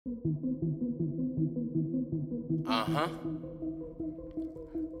I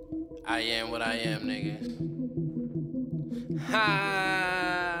am what I am, niggas.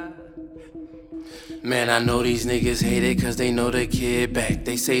 Ha! Man, I know these niggas hate it cause they know the kid back.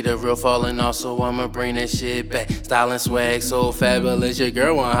 They say the real falling off, so I'ma bring that shit back. Style and swag so fabulous, your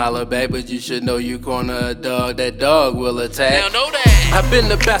girl won't holler back. But you should know you corner a dog, that dog will attack. Now know that I've been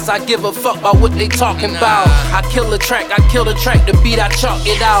the best, I give a fuck about what they talking about. I kill the track, the beat, I chalk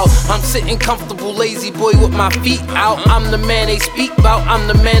it out. I'm sitting comfortable, lazy boy with my feet out. I'm the man they speak about, I'm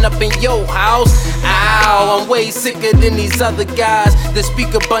the man up in your house. Ow, I'm way sicker than these other guys that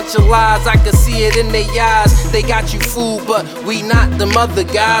speak a bunch of lies, I can see it in their eyes. They got you fooled, but we not them other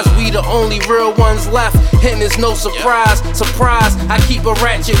guys. We the only real ones left, and it's no surprise. Surprise, I keep a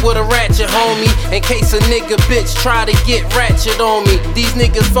ratchet with a ratchet, homie, in case a nigga bitch try to get ratchet on me. These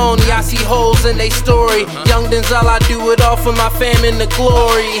niggas phony, I see holes in they story. Young Denzel, I do it all for my fam and the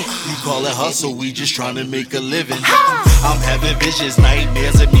glory. You call it hustle, we just tryna make a living. I'm having visions,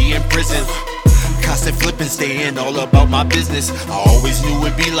 nightmares of me in prison. Constant flipping, staying all about my business. I always knew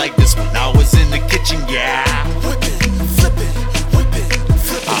it'd be like this when I was in the kitchen, yeah. Whippin', flippin', whippin',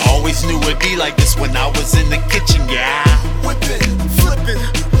 flippin'. I always knew it'd be like this when I was in the kitchen, yeah. Whippin', flippin',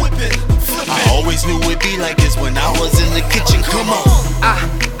 whippin', flippin'. I always knew it'd be like this when I was in the kitchen, come on.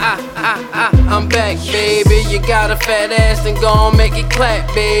 I'm back, baby. You got a fat ass, then gon' make it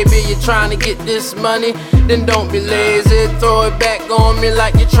clap, baby. You tryna get this money, then don't be lazy. Throw it back on me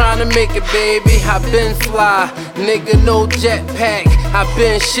like you're tryna make it, baby. I been fly, nigga, no jetpack. I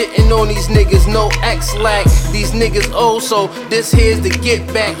been shitting on these niggas, no X-lack. These niggas old, so this here's the get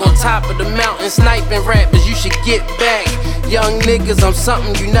back. On top of the mountain, sniping rappers, you should get back. Young niggas, I'm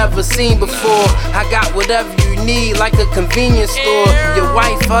something you never seen before. I got whatever you need, like a convenience store. Your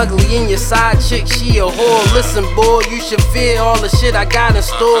wife ugly and your side chick, she a whore. Listen, boy, you should fear all the shit I got in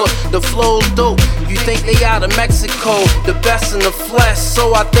store. The flow's dope, you think they out of Mexico. The best in the flesh,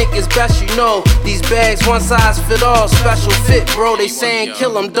 so I think it's best you know. These bags, one size fit all, special fit, bro. They saying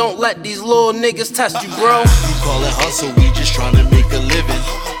kill them, don't let these little niggas test you, bro. You call it hustle, we just tryna make a living.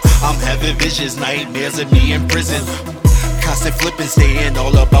 I'm having visions, nightmares of me in prison. Constant flipping, staying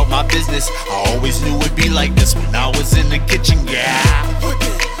all about my business. I always knew it'd be like this when I was in the kitchen, yeah.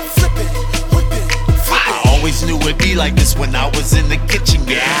 Whippin', flippin', whippin', flippin'. I always knew it'd be like this when I was in the kitchen,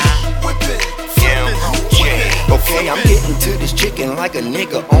 yeah. Whippin', okay, I'm getting to this chicken like a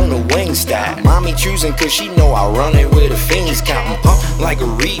nigga on a wing stop. Mommy choosing cause she know I run it with a fiends counting. Pump like a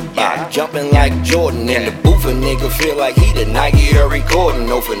Reebok, jumping like Jord'n. In the booth, a nigga feel like he the Nike or recording.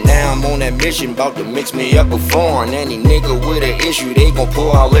 No, for now I'm on that mission, bout to mix me up a foreign. Any nigga with an issue, they gon'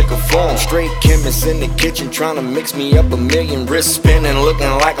 pull out liquor for him. Straight chemist in the kitchen, tryna mix me up a million. Wrist spinning, looking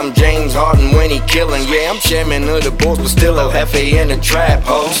like I'm James Harden when he killing. Yeah, I'm chairman of the boards, but still a hefe in the trap,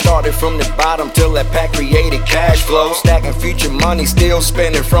 ho. Started from the bottom till that pack created cash flow. Stacking future money, still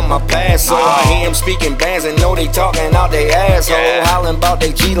spending from my past. So I hear them speaking bands and know they talking out they asshole. Hollering about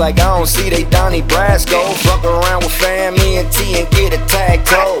they G like I don't see they Donnie Brasco. Fuck around with fam, me and T and get a tag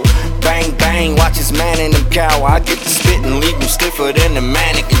toe. Bang bang, watch his man in them cow. I get to spit and leave him stiffer than the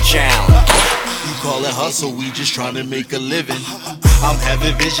mannequin chow. You call it hustle, we just tryna make a living. I'm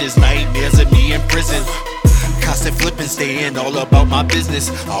having visions, nightmares of me in prison. Constant flipping, staying all about my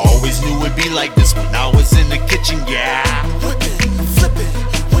business. I always knew it'd be like this when I was in the kitchen, yeah. Whippin', flippin',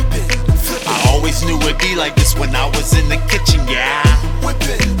 whippin', flippin'. I always knew it'd be like this when I was in the kitchen, yeah.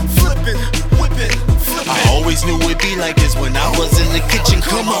 Whippin', flippin', whippin', flippin'. I always knew it'd be like this when I was in the kitchen,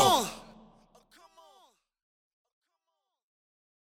 come on.